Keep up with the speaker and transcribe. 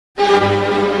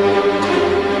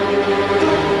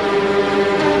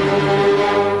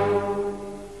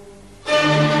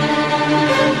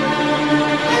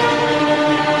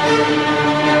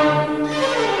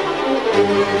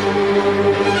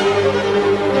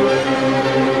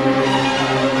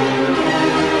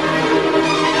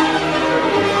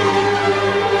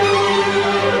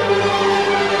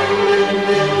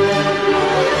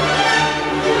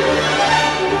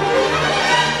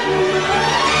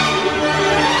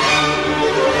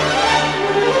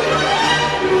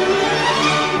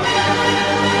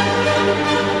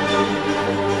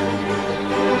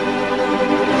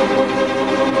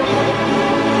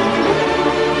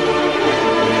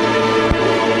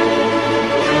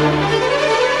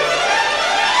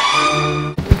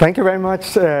Thank you very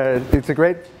much. It's a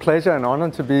great pleasure and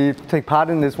honor to take part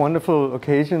in this wonderful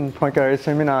occasion, POINCARE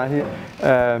seminar here.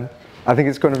 I think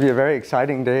it's going to be a very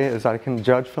exciting day, as I can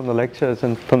judge from the lectures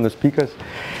and from the speakers.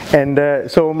 And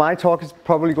so my talk is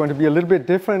probably going to be a little bit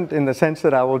different in the sense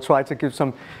that I will try to give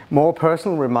some more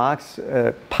personal remarks,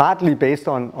 partly based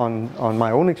on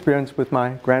my own experience with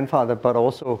my grandfather, but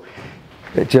also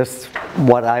just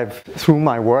what through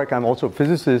my work, I'm also a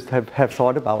physicist, have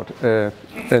thought about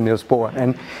Niels Bohr.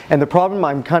 And the problem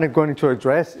I'm kind of going to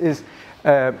address is,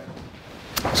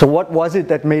 so what was it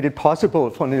that made it possible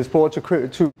for Niels Bohr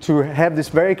to have this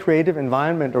very creative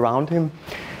environment around him?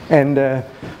 And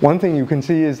one thing you can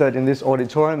see is that in this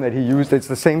auditorium that he used, it's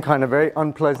the same kind of very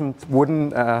unpleasant wooden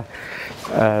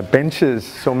benches.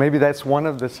 So maybe that's one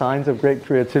of the signs of great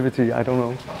creativity, I don't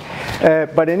know.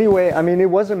 But anyway, I mean, it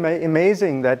was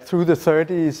amazing that through the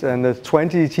 30s and the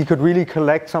 20s, he could really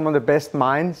collect some of the best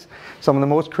minds, some of the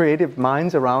most creative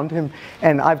minds around him.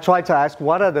 And I've tried to ask,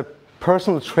 what are the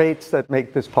personal traits that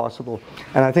make this possible?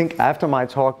 And I think after my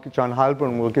talk, John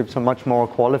Heilbrunn will give some much more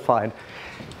qualified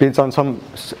bits on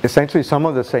essentially some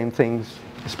of the same things,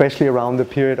 especially around the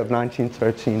period of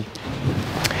 1913.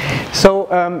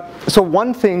 So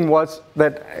one thing was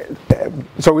that,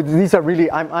 so these are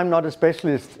really, I'm not a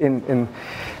specialist I'm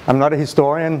not a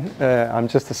historian, I'm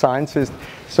just a scientist.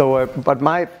 So, but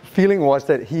my feeling was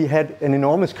that he had an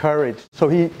enormous courage. So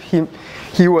he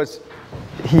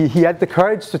had the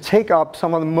courage to take up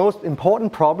some of the most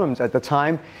important problems at the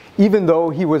time, even though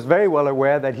he was very well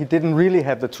aware that he didn't really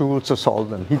have the tools to solve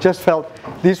them. He just felt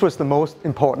these was the most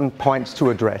important points to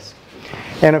address.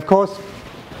 And of course,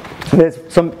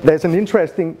 there's an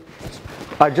interesting,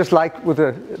 I just like with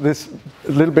this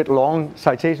little bit long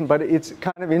citation, but it's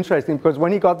kind of interesting because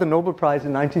when he got the Nobel Prize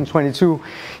in 1922,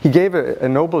 he gave a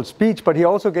Nobel speech, but he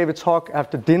also gave a talk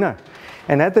after dinner.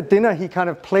 And at the dinner, he kind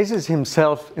of places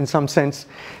himself, in some sense,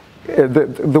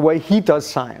 the way he does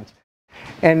science.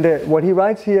 And what he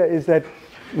writes here is that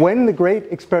when the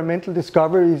great experimental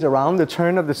discoveries around the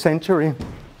turn of the century,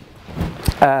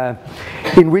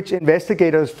 in which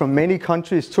investigators from many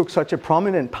countries took such a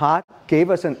prominent part, gave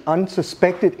us an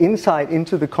unsuspected insight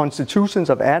into the constitutions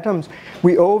of atoms,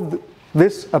 we owe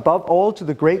this above all to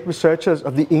the great researchers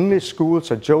of the English school,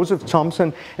 Sir Joseph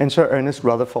Thomson and Sir Ernest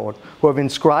Rutherford, who have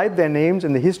inscribed their names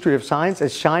in the history of science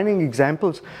as shining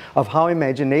examples of how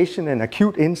imagination and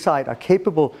acute insight are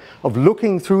capable of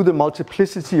looking through the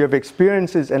multiplicity of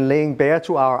experiences and laying bare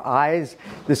to our eyes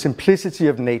the simplicity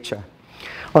of nature.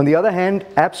 On the other hand,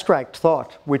 abstract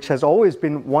thought, which has always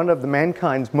been one of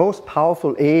mankind's most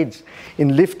powerful aids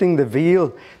in lifting the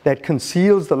veil that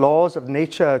conceals the laws of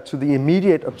nature to the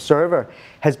immediate observer,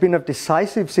 has been of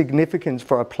decisive significance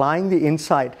for applying the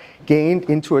insight gained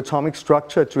into atomic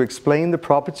structure to explain the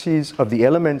properties of the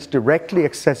elements directly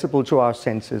accessible to our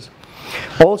senses.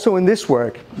 Also in this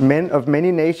work, men of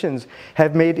many nations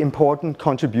have made important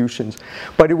contributions.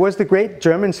 But it was the great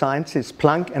German scientists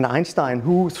Planck and Einstein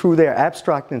who, through their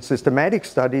abstract and systematic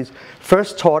studies,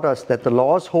 first taught us that the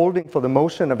laws holding for the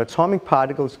motion of atomic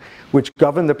particles, which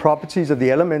govern the properties of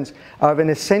the elements, are of an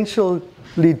essentially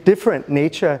different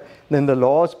nature than the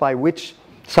laws by which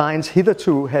science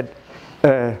hitherto had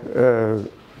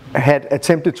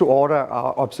attempted to order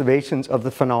our observations of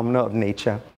the phenomena of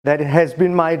nature. That it has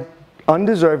been my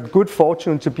undeserved good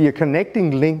fortune to be a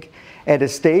connecting link at a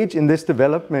stage in this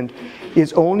development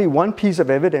is only one piece of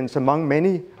evidence among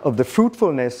many of the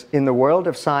fruitfulness in the world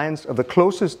of science of the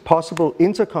closest possible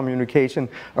intercommunication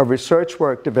of research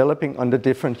work developing under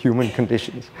different human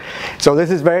conditions. So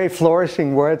this is very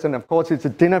flourishing words, and of course it's a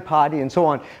dinner party and so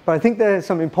on, but I think there are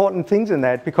some important things in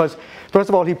that because first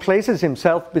of all he places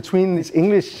himself between these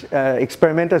English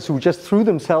experimenters who just threw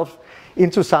themselves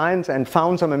into science and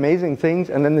found some amazing things,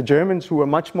 and then the Germans who were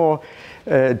much more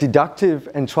deductive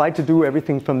and tried to do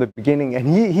everything from the beginning. And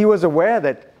he was aware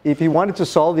that if he wanted to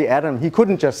solve the atom, he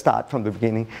couldn't just start from the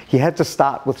beginning. He had to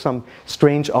start with some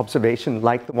strange observation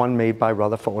like the one made by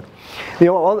Rutherford.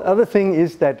 The other thing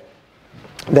is that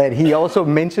he also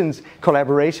mentions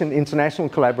collaboration, international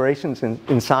collaborations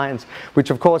in science, which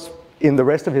of course in the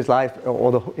rest of his life,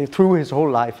 or through his whole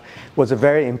life, was a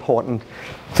very important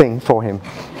thing for him.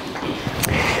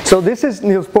 So this is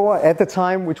Niels Bohr at the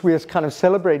time, which we are kind of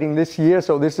celebrating this year.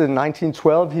 So this is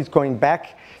 1912. He's going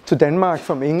back to Denmark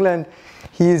from England.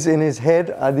 He's in his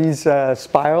head are these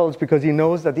spirals because he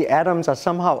knows that the atoms are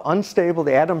somehow unstable.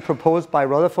 The atom proposed by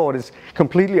Rutherford is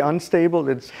completely unstable.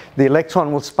 The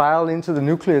electron will spiral into the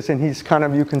nucleus, and he's kind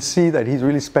of, you can see that he's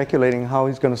really speculating how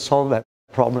he's going to solve that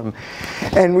problem.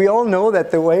 And we all know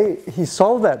that the way he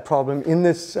solved that problem in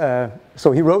this,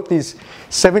 so he wrote these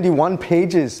 71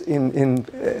 pages in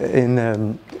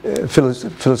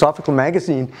philosophical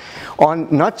magazine on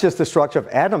not just the structure of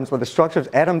atoms, but the structure of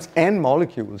atoms and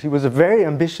molecules. He was a very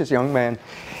ambitious young man.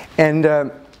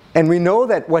 And we know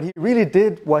that what he really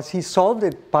did was he solved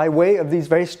it by way of these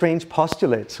very strange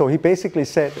postulates. So he basically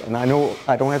said, and I know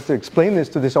I don't have to explain this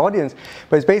to this audience,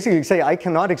 but he's basically saying, I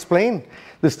cannot explain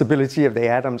the stability of the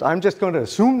atoms. I'm just going to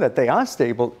assume that they are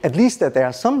stable, at least that there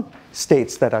are some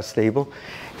states that are stable.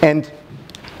 And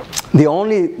the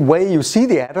only way you see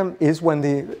the atom is when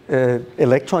the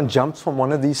electron jumps from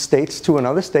one of these states to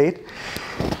another state.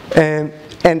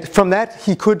 And from that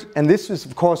he could, and this is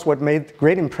of course what made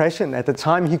great impression at the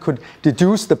time, he could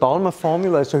deduce the BOHR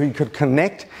formula, so he could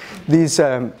connect these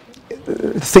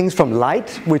things from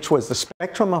light, which was the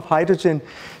spectrum of hydrogen,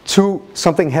 to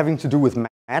something having to do with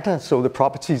matter, so the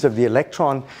properties of the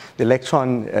electron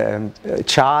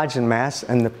charge and mass,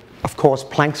 and of course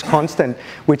Planck's constant,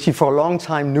 which he for a long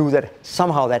time knew that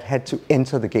somehow that had to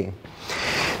enter the game.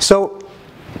 So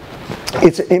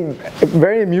it's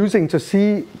very amusing to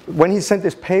see when he sent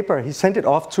this paper, he sent it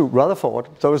off to Rutherford.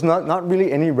 So it was not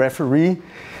really any referee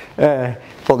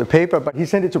for the paper, but he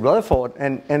sent it to Rutherford,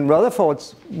 and Rutherford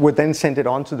would then send it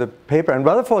on to the paper. And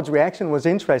Rutherford's reaction was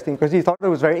interesting because he thought it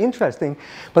was very interesting.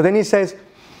 But then he says,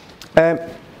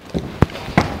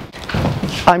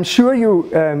 I'm sure you,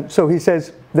 so he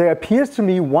says, there appears to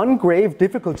me one grave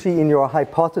difficulty in your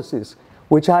hypothesis,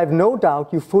 which I have no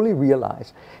doubt you fully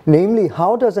realize. Namely,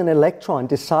 how does an electron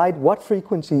decide what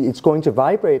frequency it's going to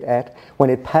vibrate at when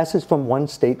it passes from one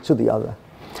state to the other?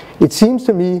 It seems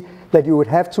to me that you would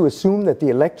have to assume that the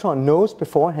electron knows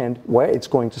beforehand where it's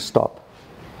going to stop.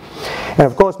 And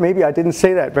of course, maybe I didn't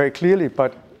say that very clearly,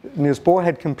 but Niels Bohr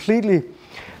had completely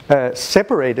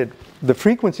separated the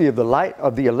frequency of the light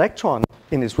of the electron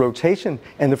in its rotation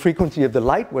and the frequency of the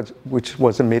light which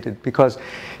was emitted, because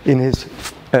in his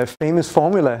famous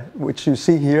formula, which you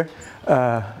see here,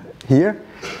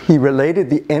 he related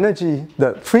the energy,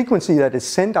 the frequency that is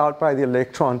sent out by the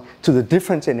electron to the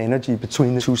difference in energy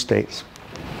between the two states.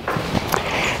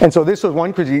 And so this was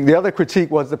one critique. The other critique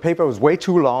was the paper was way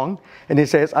too long, and he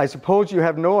says, I suppose you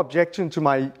have no objection to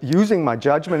my using my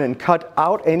judgment and cut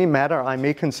out any matter I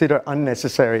may consider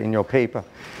unnecessary in your paper.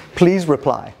 Please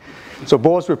reply. So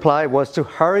Bohr's reply was to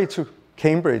hurry to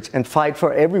Cambridge and fight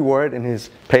for every word in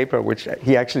his paper, which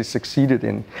he actually succeeded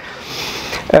in.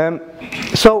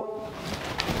 So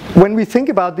when we think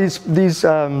about these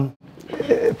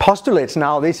postulates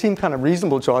now, they seem kind of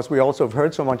reasonable to us. We also have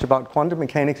heard so much about quantum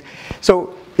mechanics.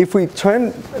 So if we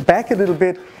turn back a little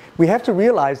bit, we have to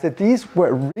realize that these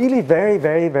were really very,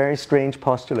 very, very strange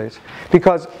postulates.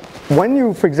 Because when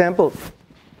you, for example,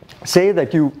 say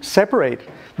that you separate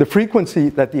the frequency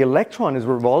that the electron is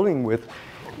revolving with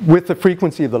the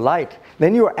frequency of the light,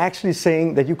 then you are actually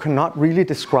saying that you cannot really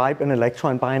describe an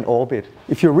electron by an orbit.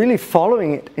 If you're really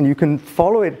following it, and you can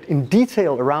follow it in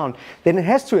detail around, then it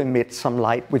has to emit some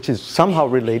light which is somehow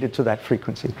related to that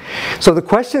frequency. So the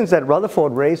questions that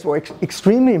Rutherford raised were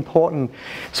extremely important.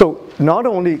 So not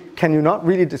only can you not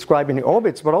really describe any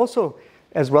orbits, but also,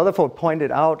 as Rutherford pointed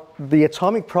out, the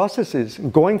atomic processes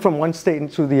going from one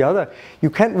state to the other, you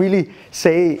can't really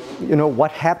say, you know,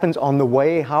 what happens on the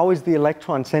way, how is the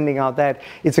electron sending out that.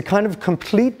 It's a kind of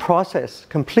complete process,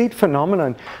 complete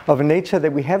phenomenon of a nature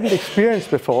that we haven't experienced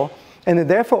before, and it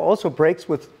therefore also breaks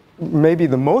with maybe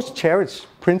the most cherished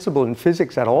principle in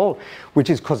physics at all, which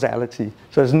is causality.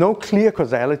 So there's no clear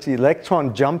causality.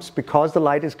 Electron jumps because the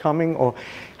light is coming, or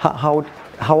how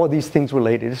are these things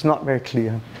related? It's not very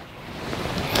clear.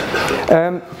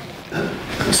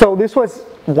 So this was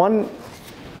one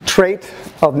trait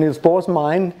of Niels Bohr's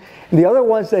mind. The other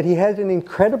was that he had an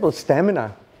incredible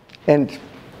stamina and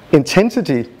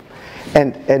intensity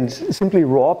and simply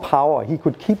raw power. He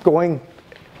could keep going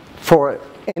for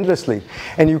endlessly.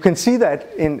 And you can see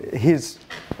that in his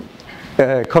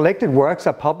collected works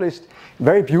are published,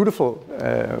 very beautiful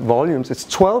volumes. It's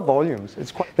 12 volumes.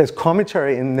 There's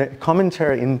commentary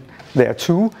in there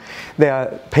too. There are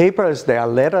papers, there are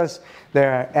letters,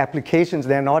 there are applications.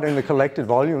 They're not in the collected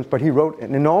volumes, but he wrote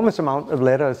an enormous amount of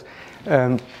letters.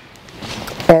 One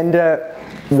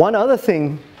other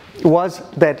thing was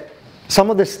that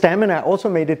some of the stamina also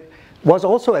was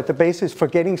also at the basis for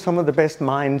getting some of the best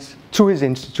minds to his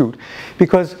institute,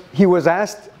 because he was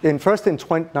asked first in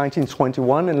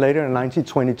 1921 and later in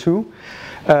 1922,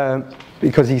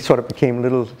 because he sort of became a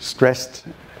little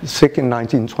sick in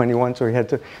 1921, so he had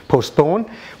to postpone.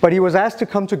 But he was asked to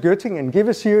come to Göttingen and give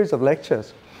a series of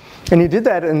lectures. And he did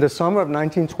that in the summer of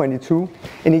 1922,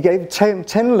 and he gave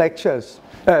 10 lectures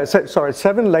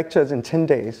 7 lectures in 10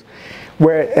 days.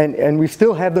 And we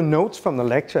still have the notes from the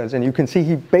lectures, and you can see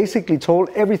he basically told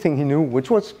everything he knew,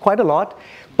 which was quite a lot,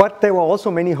 but there were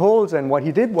also many holes, and what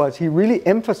he did was he really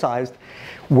emphasized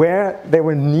where there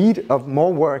were need of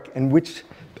more work and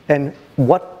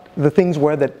what the things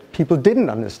were that people didn't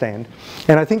understand.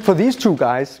 And I think for these two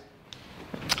guys,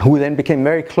 who then became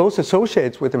very close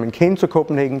associates with him and came to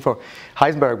Copenhagen for,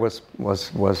 Heisenberg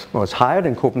was hired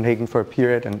in Copenhagen for a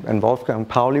period, and Wolfgang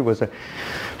Pauli was, of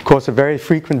course, a very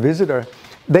frequent visitor.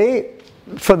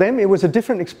 For them, it was a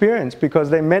different experience because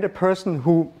they met a person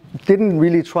who didn't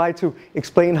really try to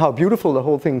explain how beautiful the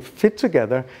whole thing fit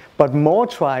together, but more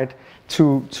tried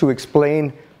to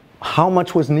explain how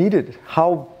much was needed,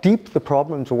 how deep the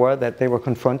problems were that they were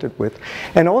confronted with.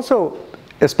 And also,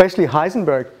 especially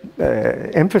Heisenberg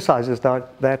emphasizes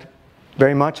that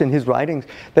very much in his writings,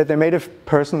 that they made a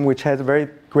person which has a very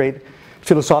great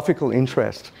philosophical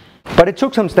interest. But it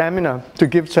took some stamina to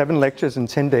give 7 lectures in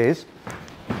 10 days.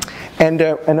 And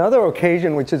another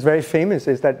occasion which is very famous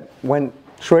is that when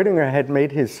Schrödinger had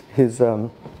made his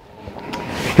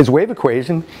wave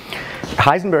equation,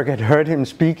 Heisenberg had heard him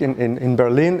speak in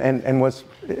Berlin and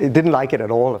didn't like it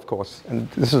at all, of course. And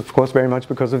this is, of course, very much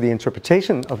because of the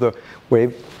interpretation of the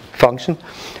wave function.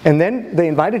 And then they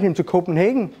invited him to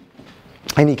Copenhagen,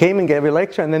 and he came and gave a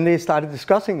lecture, and then they started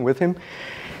discussing with him.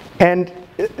 And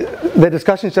the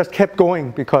discussions just kept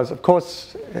going because, of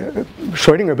course,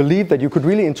 Schrödinger believed that you could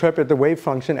really interpret the wave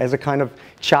function as a kind of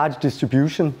charge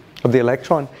distribution of the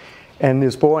electron. And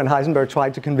Niels Bohr and Heisenberg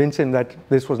tried to convince him that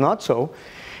this was not so.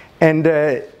 And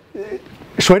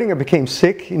Schrödinger became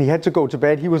sick and he had to go to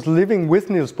bed. He was living with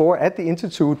Niels Bohr at the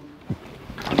Institute.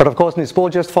 But of course, Niels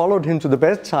Bohr just followed him to the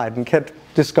bedside and kept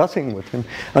discussing with him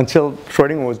until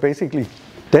Schrödinger was basically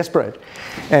desperate.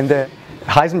 And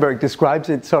Heisenberg describes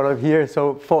it sort of here.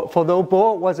 So for though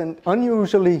Bohr was an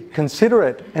unusually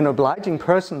considerate and obliging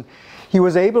person, he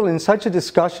was able in such a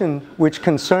discussion which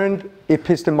concerned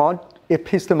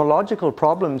epistemological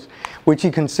problems which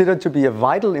he considered to be of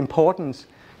vital importance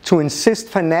to insist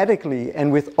fanatically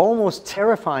and with almost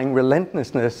terrifying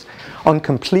relentlessness on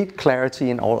complete clarity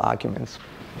in all arguments.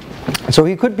 So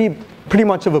he could be pretty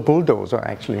much of a bulldozer,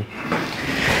 actually.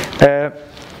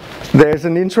 There's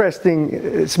an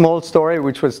interesting small story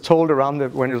which was told around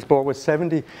when Niels Bohr was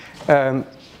 70,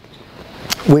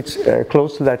 which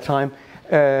close to that time.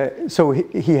 So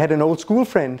he had an old school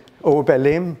friend, Ove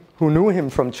Berlem, who knew him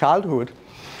from childhood.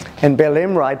 And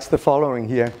Berlem writes the following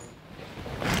here.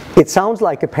 It sounds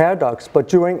like a paradox, but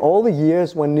during all the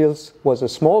years when Niels was a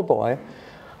small boy,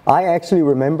 I actually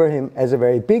remember him as a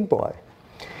very big boy.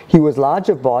 He was large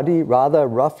of body, rather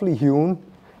roughly hewn,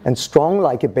 and strong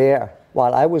like a bear,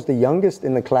 while I was the youngest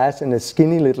in the class and a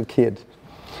skinny little kid.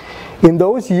 In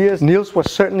those years, Niels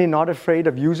was certainly not afraid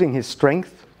of using his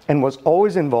strength and was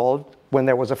always involved when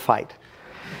there was a fight.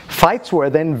 Fights were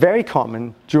then very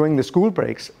common during the school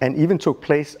breaks and even took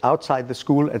place outside the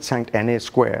school at St. Anne's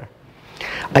Square.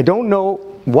 I don't know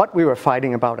what we were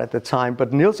fighting about at the time,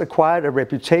 but Niels acquired a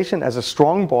reputation as a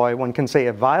strong boy, one can say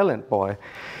a violent boy,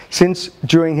 since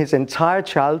during his entire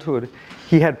childhood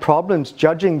he had problems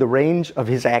judging the range of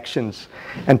his actions,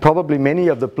 and probably many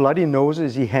of the bloody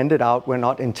noses he handed out were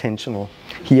not intentional.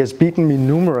 He has beaten me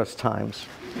numerous times.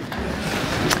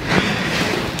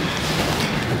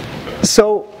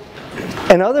 So,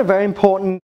 another very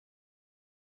important,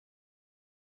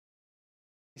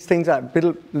 these things are a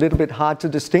little bit hard to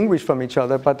distinguish from each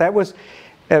other, but that was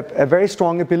a very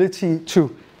strong ability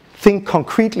to think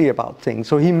concretely about things.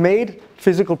 So he made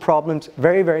physical problems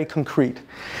very, very concrete.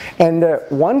 And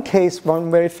one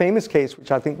very famous case,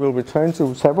 which I think we'll return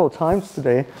to several times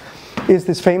today, is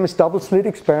this famous double slit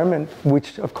experiment,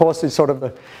 which of course is sort of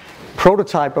the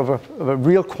prototype of a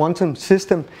real quantum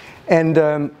system.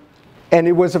 And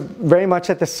it was very much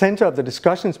at the center of the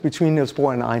discussions between Niels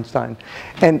Bohr and Einstein.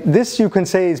 And this, you can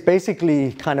say, is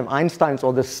basically kind of Einstein's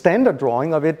or the standard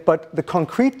drawing of it, but the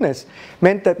concreteness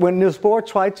meant that when Niels Bohr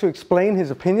tried to explain his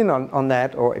opinion on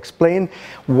that, or explain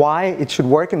why it should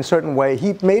work in a certain way,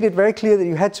 he made it very clear that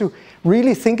you had to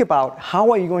really think about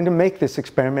how are you going to make this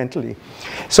experimentally.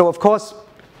 So of course,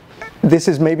 this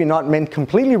is maybe not meant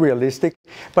completely realistic,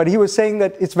 but he was saying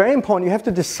that it's very important, you have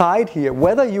to decide here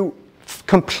whether you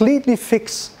completely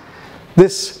fix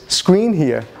this screen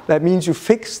here. That means you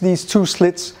fix these two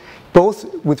slits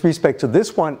both with respect to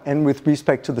this one and with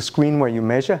respect to the screen where you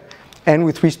measure and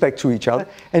with respect to each other.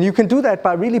 And you can do that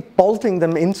by really bolting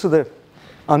them into the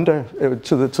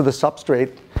to the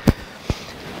substrate.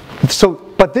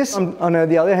 But this, on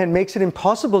the other hand, makes it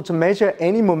impossible to measure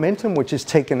any momentum which is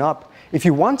taken up. If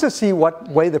you want to see what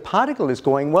way the particle is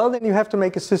going, well, then you have to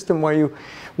make a system where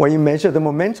you measure the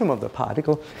momentum of the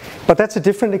particle. But that's a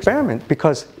different experiment,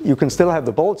 because you can still have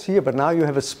the bolts here, but now you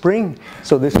have a spring,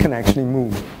 so this can actually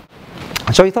move.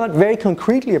 So he thought very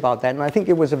concretely about that, and I think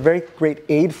it was a very great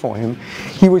aid for him.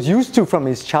 He was used to, from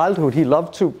his childhood, he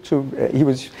loved he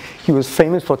was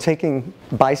famous for taking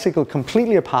bicycle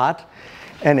completely apart,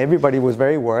 and everybody was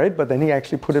very worried, but then he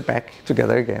actually put it back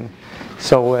together again.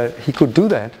 So he could do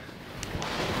that.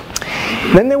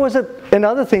 Then there was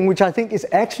another thing which I think is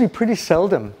actually pretty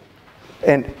seldom,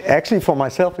 and actually for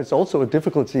myself it's also a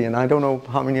difficulty, and I don't know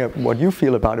what you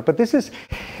feel about it, but this is,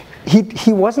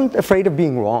 he wasn't afraid of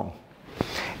being wrong.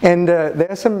 And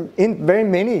there are in very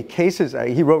many cases,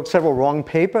 he wrote several wrong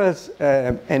papers,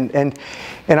 but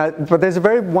there's a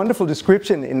very wonderful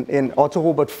description in Otto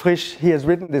Robert Frisch. He has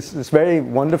written this very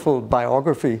wonderful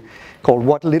biography called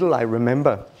What Little I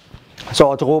Remember.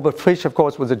 So Otto Robert Frisch, of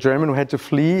course, was a German who had to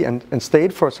flee and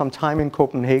stayed for some time in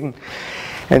Copenhagen.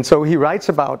 And so he writes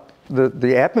about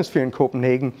the atmosphere in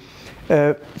Copenhagen.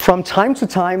 From time to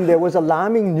time, there was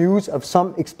alarming news of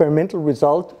some experimental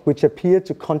result which appeared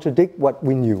to contradict what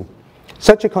we knew.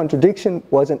 Such a contradiction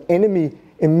was an enemy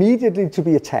immediately to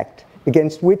be attacked,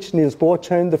 against which Niels Bohr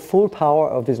turned the full power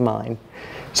of his mind.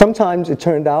 Sometimes it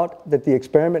turned out that the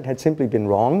experiment had simply been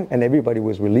wrong and everybody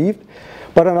was relieved.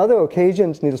 But on other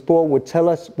occasions, Niels Bohr would tell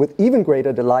us with even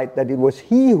greater delight that it was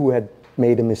he who had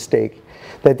made a mistake,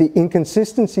 that the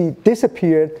inconsistency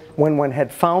disappeared when one had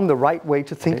found the right way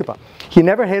to think about it. He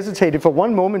never hesitated for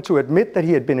one moment to admit that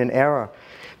he had been in error.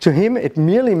 To him, it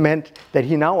merely meant that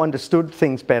he now understood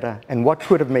things better and what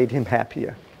could have made him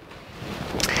happier.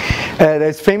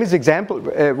 There's a famous example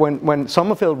when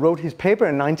Sommerfeld wrote his paper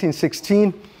in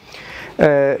 1916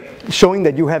 showing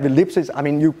that you have ellipses. I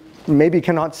mean, you maybe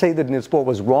cannot say that Niels Bohr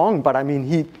was wrong, but I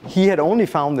mean, he had only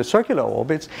found the circular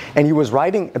orbits, and he was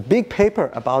writing a big paper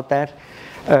about that,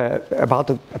 about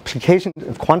the application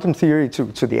of quantum theory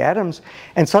to the atoms,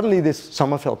 and suddenly this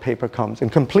Sommerfeld paper comes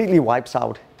and completely wipes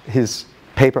out his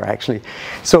paper, actually.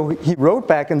 So he wrote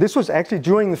back, and this was actually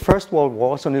during the First World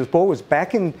War, so Niels Bohr was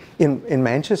back in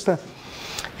Manchester,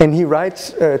 and he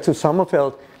writes to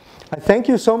Sommerfeld, "I thank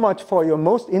you so much for your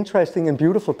most interesting and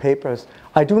beautiful papers.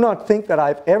 I do not think that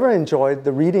I've ever enjoyed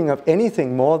the reading of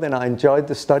anything more than I enjoyed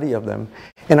the study of them.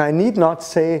 And I need not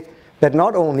say that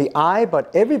not only I, but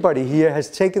everybody here has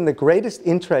taken the greatest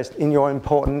interest in your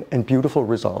important and beautiful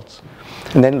results."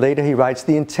 And then later he writes,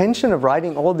 "The intention of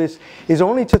writing all this is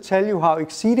only to tell you how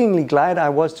exceedingly glad I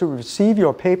was to receive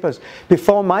your papers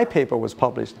before my paper was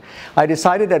published. I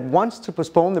decided at once to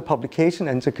postpone the publication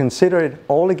and to consider it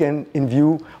all again in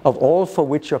view of all for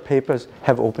which your papers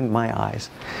have opened my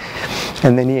eyes."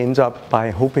 And then he ends up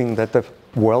by hoping that the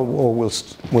World War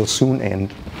will soon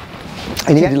end.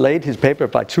 And he delayed his paper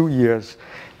by 2 years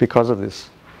because of this.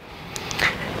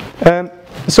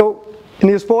 So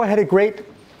Niels Bohr had a great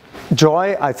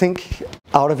joy, I think,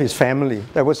 out of his family.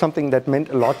 That was something that meant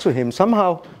a lot to him.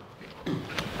 Somehow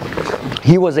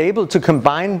he was able to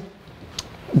combine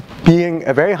being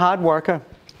a very hard worker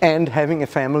and having a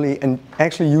family, and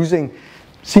actually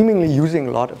seemingly using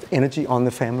a lot of energy on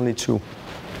the family too.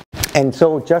 And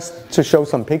so just to show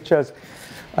some pictures,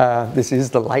 this is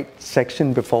the light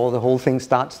section before the whole thing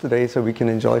starts today, so we can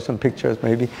enjoy some pictures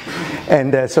maybe.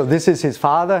 And so this is his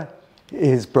father,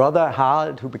 his brother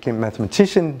Harald, who became a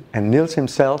mathematician, and Niels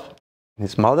himself,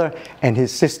 his mother, and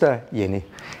his sister Jenny.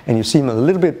 And you see him a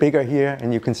little bit bigger here,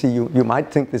 and you can see, you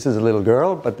might think this is a little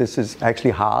girl, but this is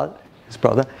actually Harald, his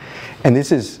brother. And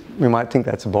this is, you might think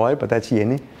that's a boy, but that's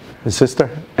Jenny, his sister,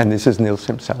 and this is Niels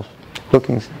himself.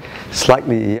 Looking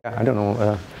slightly, I don't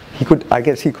know, I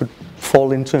guess he could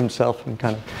fall into himself and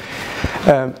kind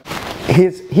of.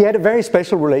 He had a very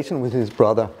special relation with his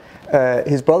brother.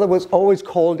 His brother was always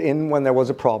called in when there was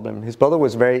a problem. His brother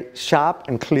was very sharp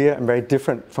and clear and very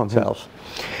different from himself.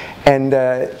 And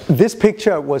this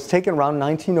picture was taken around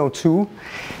 1902.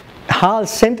 Harald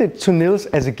sent it to Niels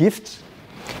as a gift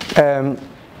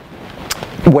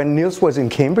when Niels was in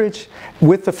Cambridge,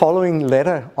 with the following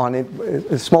letter on it,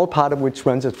 a small part of which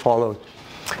runs as follows,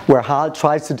 where Harald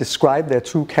tries to describe their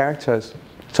true characters.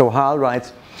 So Harald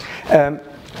writes,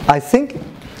 "I think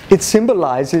it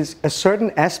symbolizes a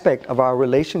certain aspect of our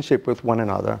relationship with one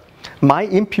another, my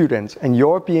impudence and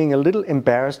your being a little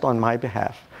embarrassed on my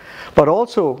behalf. But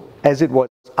also, as it was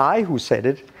I who said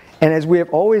it, and as we have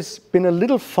always been a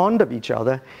little fond of each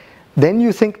other, then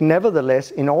you think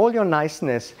nevertheless, in all your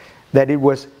niceness, that it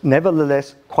was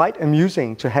nevertheless quite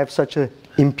amusing to have such an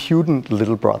impudent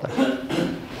little brother."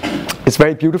 It's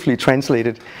very beautifully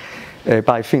translated.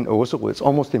 by Finn Åserud. It's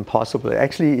almost impossible.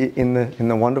 Actually, in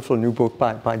the wonderful new book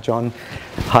by John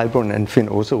Heilbrunn and Finn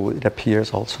Åserud, it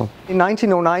appears also. In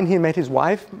 1909, he met his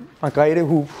wife, Margrethe,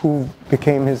 who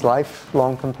became his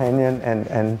lifelong companion,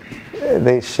 and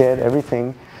they shared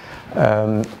everything.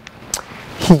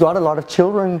 He got a lot of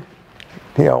children.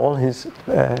 They are all his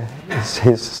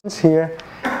sons here,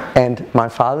 and my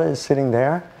father is sitting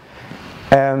there.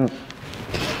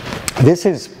 This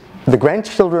is the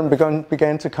grandchildren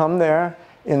began to come there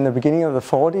in the beginning of the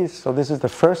 40s. So this is the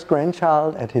first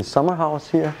grandchild at his summer house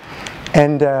here,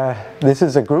 and this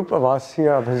is a group of us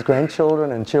here of his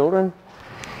grandchildren and children.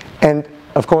 And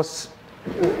of course,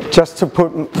 just to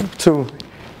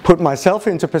put myself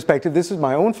into perspective, this is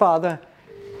my own father,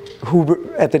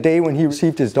 who at the day when he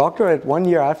received his doctorate, 1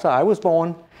 year after I was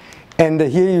born. And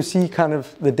here you see kind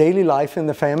of the daily life in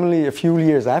the family a few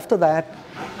years after that.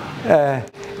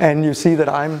 And you see that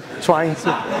I'm trying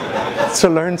to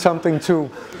learn something too.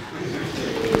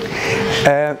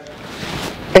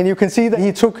 And you can see that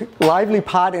he took lively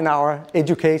part in our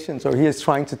education. So he is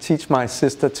trying to teach my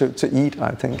sister to eat,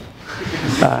 I think.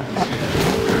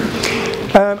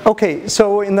 Okay,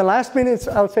 so in the last minutes,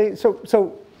 I'll say,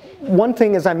 so one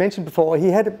thing, as I mentioned before, he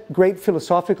had a great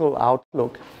philosophical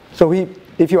outlook. So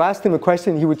if you asked him a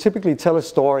question, he would typically tell a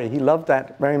story. He loved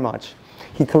that very much.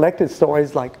 He collected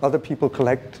stories like other people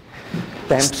collect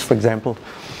stamps, for example.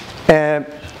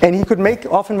 And he could make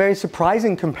often very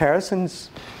surprising comparisons.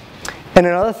 And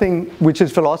another thing which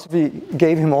his philosophy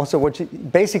gave him also, which he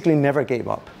basically never gave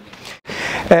up.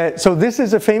 So this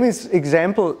is a famous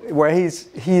example where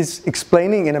he's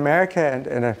explaining in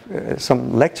America and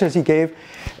some lectures he gave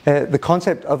the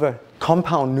concept of a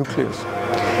compound nucleus.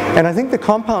 And I think the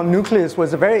compound nucleus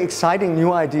was a very exciting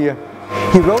new idea.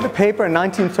 He wrote a paper in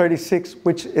 1936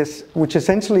 which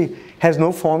essentially has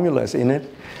no formulas in it,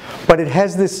 but it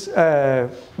has this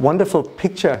wonderful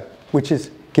picture which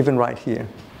is given right here.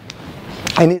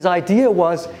 And his idea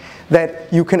was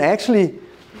that you can actually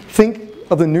think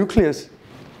of the nucleus.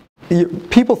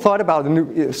 People thought about the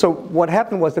nucleus. So what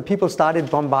happened was that people started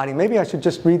bombarding. Maybe I should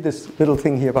just read this little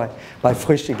thing here by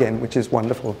Frisch again, which is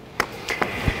wonderful.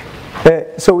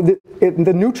 So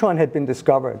the neutron had been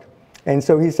discovered. And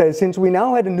so he says, since we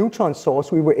now had a neutron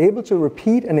source, we were able to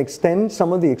repeat and extend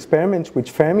some of the experiments which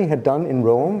Fermi had done in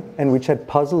Rome and which had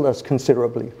puzzled us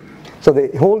considerably. So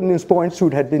the whole Niels Bohr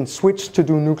Institute had been switched to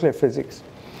do nuclear physics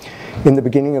in the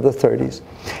beginning of the 30s.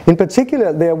 In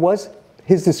particular, there was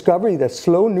his discovery that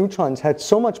slow neutrons had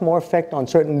so much more effect on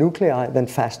certain nuclei than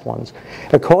fast ones.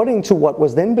 According to what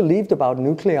was then believed about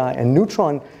nuclei, a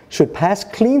neutron should pass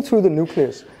clean through the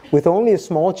nucleus with only a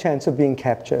small chance of being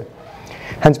captured.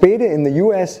 Hans Bethe in the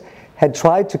US had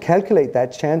tried to calculate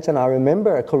that chance, and I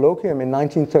remember a colloquium in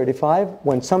 1935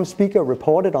 when some speaker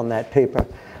reported on that paper.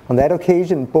 On that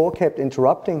occasion, Bohr kept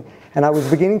interrupting, and I was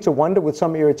beginning to wonder with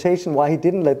some irritation why he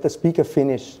didn't let the speaker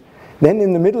finish. Then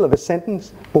in the middle of a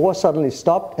sentence, Bohr suddenly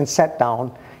stopped and sat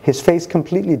down, his face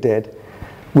completely dead.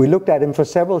 We looked at him for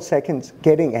several seconds,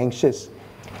 getting anxious.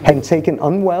 Hadn't taken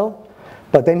unwell,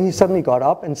 but then he suddenly got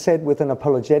up and said with an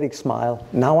apologetic smile,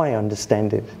 "Now I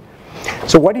understand it."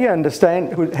 So what he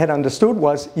had understood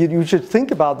was you should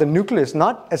think about the nucleus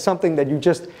not as something that you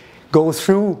just go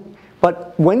through,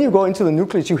 but when you go into the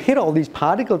nucleus, you hit all these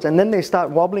particles and then they start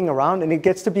wobbling around, and it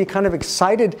gets to be a kind of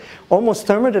excited, almost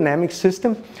thermodynamic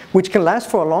system, which can last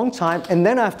for a long time, and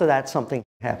then after that something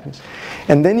happens.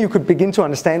 And then you could begin to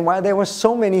understand why there were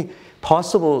so many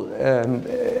possible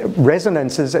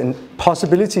resonances and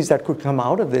possibilities that could come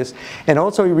out of this. And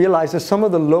also you realize that some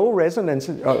of the low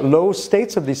resonances, low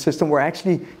states of this system were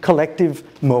actually collective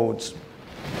modes.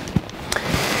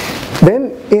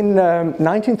 Then in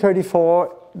 1934,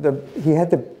 he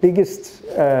had the biggest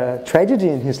tragedy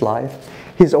in his life.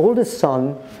 His oldest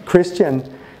son, Christian,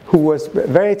 who was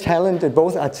very talented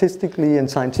both artistically and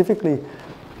scientifically,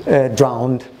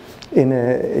 drowned.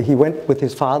 He went with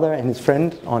his father and his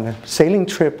friend on a sailing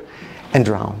trip and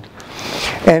drowned.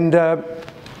 And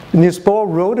Niels Bohr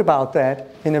wrote about that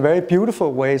in a very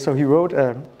beautiful way. So he wrote,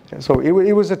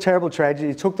 it was a terrible tragedy.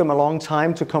 It took them a long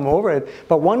time to come over it.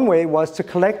 But one way was to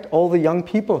collect all the young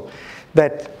people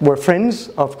that were friends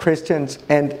of Christians,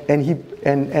 and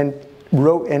Niels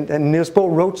Bohr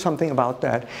wrote something about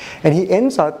that. And he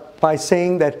ends up by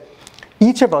saying that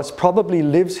each of us probably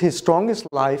lives his strongest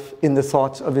life in the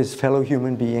thoughts of his fellow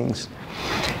human beings.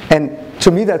 And to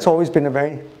me, that's always been a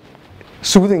very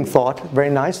soothing thought,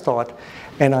 very nice thought.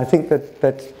 And I think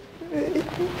that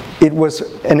it was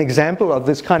an example of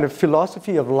this kind of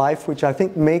philosophy of life, which I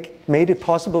think made it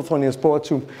possible for Niels Bohr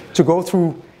to go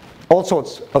through all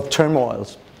sorts of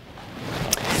turmoils.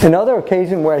 Another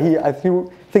occasion where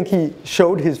think he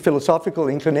showed his philosophical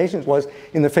inclinations was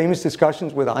in the famous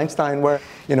discussions with Einstein, where,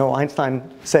 you know,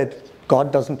 Einstein said,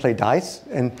 God doesn't play dice,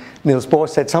 and Niels Bohr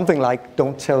said something like,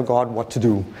 don't tell God what to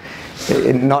do.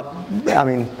 Something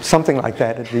like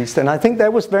that at least. And I think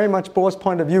that was very much Bohr's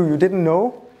point of view. You didn't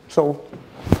know, so.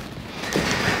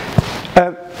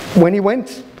 When he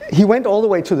went all the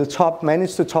way to the top,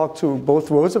 managed to talk to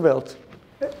both Roosevelt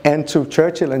and to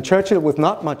Churchill, and Churchill with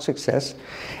not much success.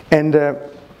 And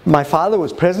my father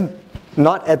was present,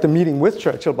 not at the meeting with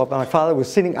Churchill, but my father was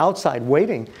sitting outside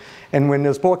waiting. And when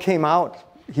Niels Bohr came out,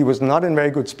 he was not in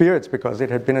very good spirits because it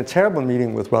had been a terrible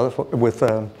meeting with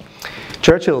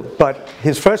Churchill. But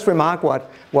his first remark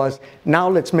was, now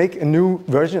let's make a new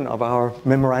version of our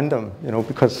memorandum, you know,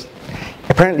 because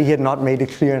apparently he had not made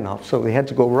it clear enough. So they had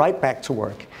to go right back to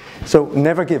work. So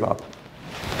never give up.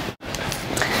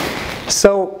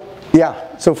 So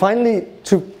yeah, so finally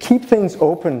to keep things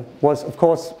open was of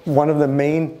course one of the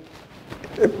main,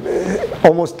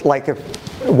 almost like a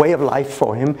way of life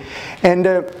for him.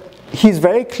 And he's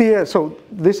very clear, so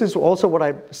this is also what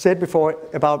I said before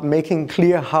about making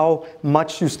clear how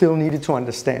much you still needed to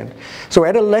understand. So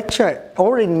at a lecture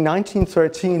already in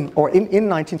 1913, or in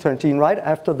 1913, right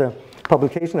after the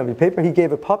publication of the paper, he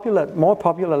gave a more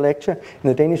popular lecture in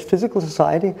the Danish Physical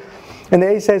Society. And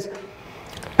there he says,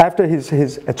 after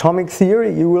his atomic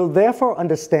theory, you will therefore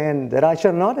understand that I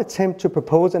shall not attempt to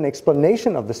propose an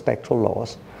explanation of the spectral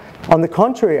laws. On the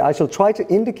contrary, I shall try to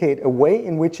indicate a way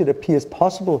in which it appears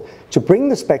possible to bring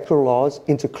the spectral laws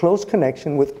into close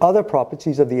connection with other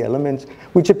properties of the elements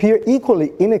which appear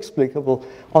equally inexplicable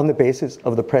on the basis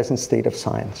of the present state of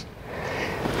science.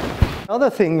 Another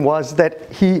thing was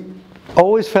that he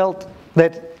always felt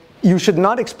that you should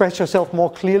not express yourself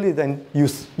more clearly than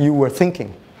you were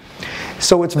thinking.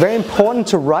 So it's very important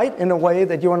to write in a way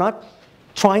that you are not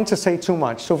trying to say too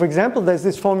much. So for example, there's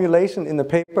this formulation in the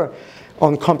paper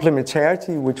on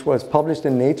complementarity, which was published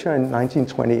in Nature in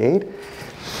 1928.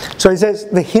 So he says,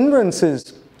 the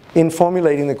hindrances in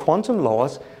formulating the quantum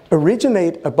laws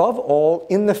originate above all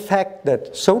in the fact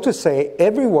that, so to say,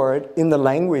 every word in the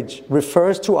language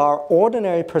refers to our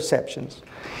ordinary perceptions.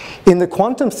 In the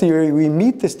quantum theory, we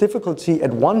meet this difficulty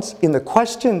at once in the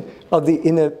question of the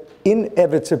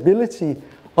inevitability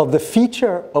of the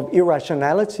feature of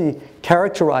irrationality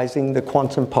characterizing the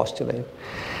quantum postulate.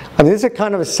 I mean, this is a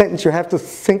kind of a sentence you have to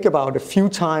think about a few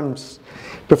times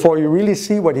before you really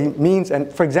see what he means.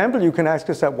 And for example, you can ask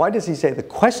yourself, why does he say the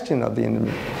question of the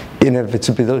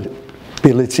inevitability?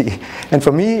 And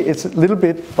for me, it's a little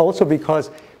bit also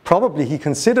because probably he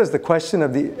considers the question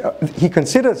of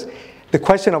the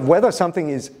question of whether something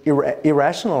is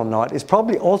irrational or not is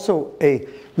probably also a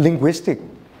linguistic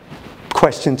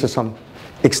question to some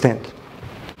extent.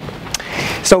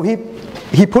 So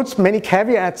he puts many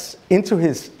caveats into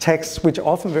his texts, which are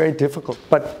often very difficult,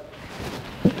 but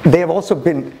they have also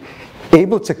been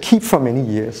able to keep for many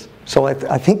years. So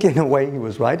I think in a way he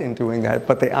was right in doing that,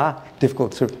 but they are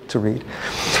difficult to read.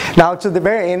 Now to the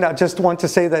very end, I just want to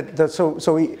say that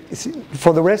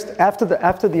for the rest, after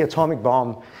the atomic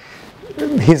bomb,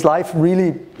 his life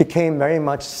really became very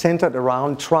much centered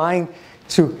around trying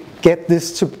to get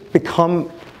this to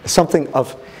become something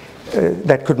of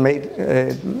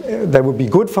that would be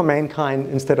good for mankind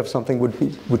instead of something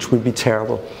which would be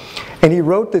terrible. And he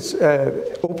wrote this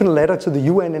open letter to the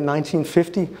UN in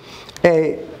 1950,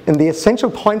 and the essential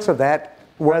points of that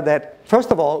were that,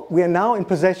 first of all, we are now in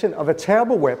possession of a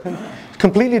terrible weapon,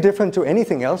 completely different to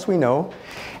anything else we know,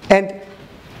 and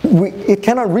it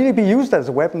cannot really be used as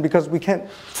a weapon because we can't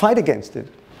fight against it.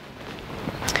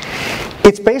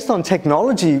 It's based on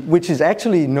technology which is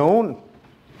actually known.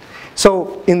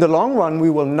 So in the long run,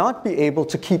 we will not be able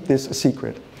to keep this a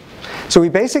secret. So we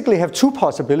basically have two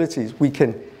possibilities. We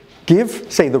can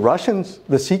give, say, the Russians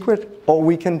the secret, or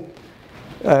we can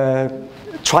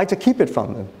try to keep it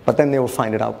from them, but then they will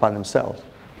find it out by themselves.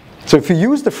 So if you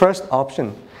use the first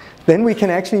option, then we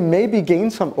can actually maybe gain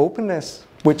some openness,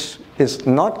 which is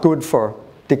not good for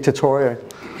dictatorial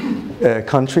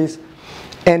countries.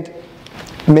 And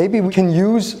maybe we can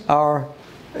use our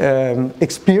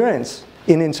experience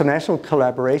in international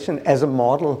collaboration as a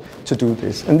model to do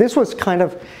this. And this was kind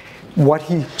of what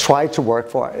he tried to work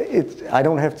for. I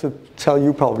don't have to tell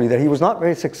you probably that he was not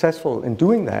very successful in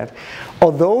doing that,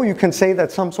 although you can say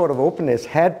that some sort of openness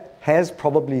has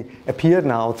probably appeared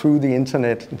now through the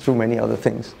internet and through many other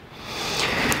things.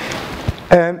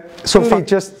 So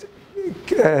just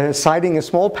citing a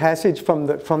small passage from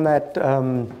that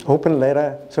open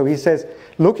letter. So he says,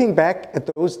 looking back at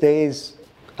those days,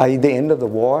 i.e. the end of the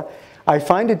war, I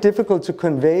find it difficult to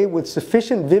convey with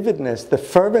sufficient vividness the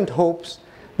fervent hopes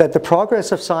that the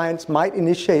progress of science might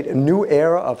initiate a new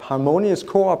era of harmonious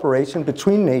cooperation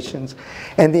between nations,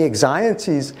 and the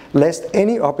anxieties lest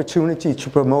any opportunity to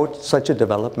promote such a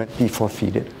development be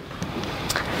forfeited.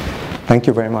 Thank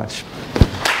you very much.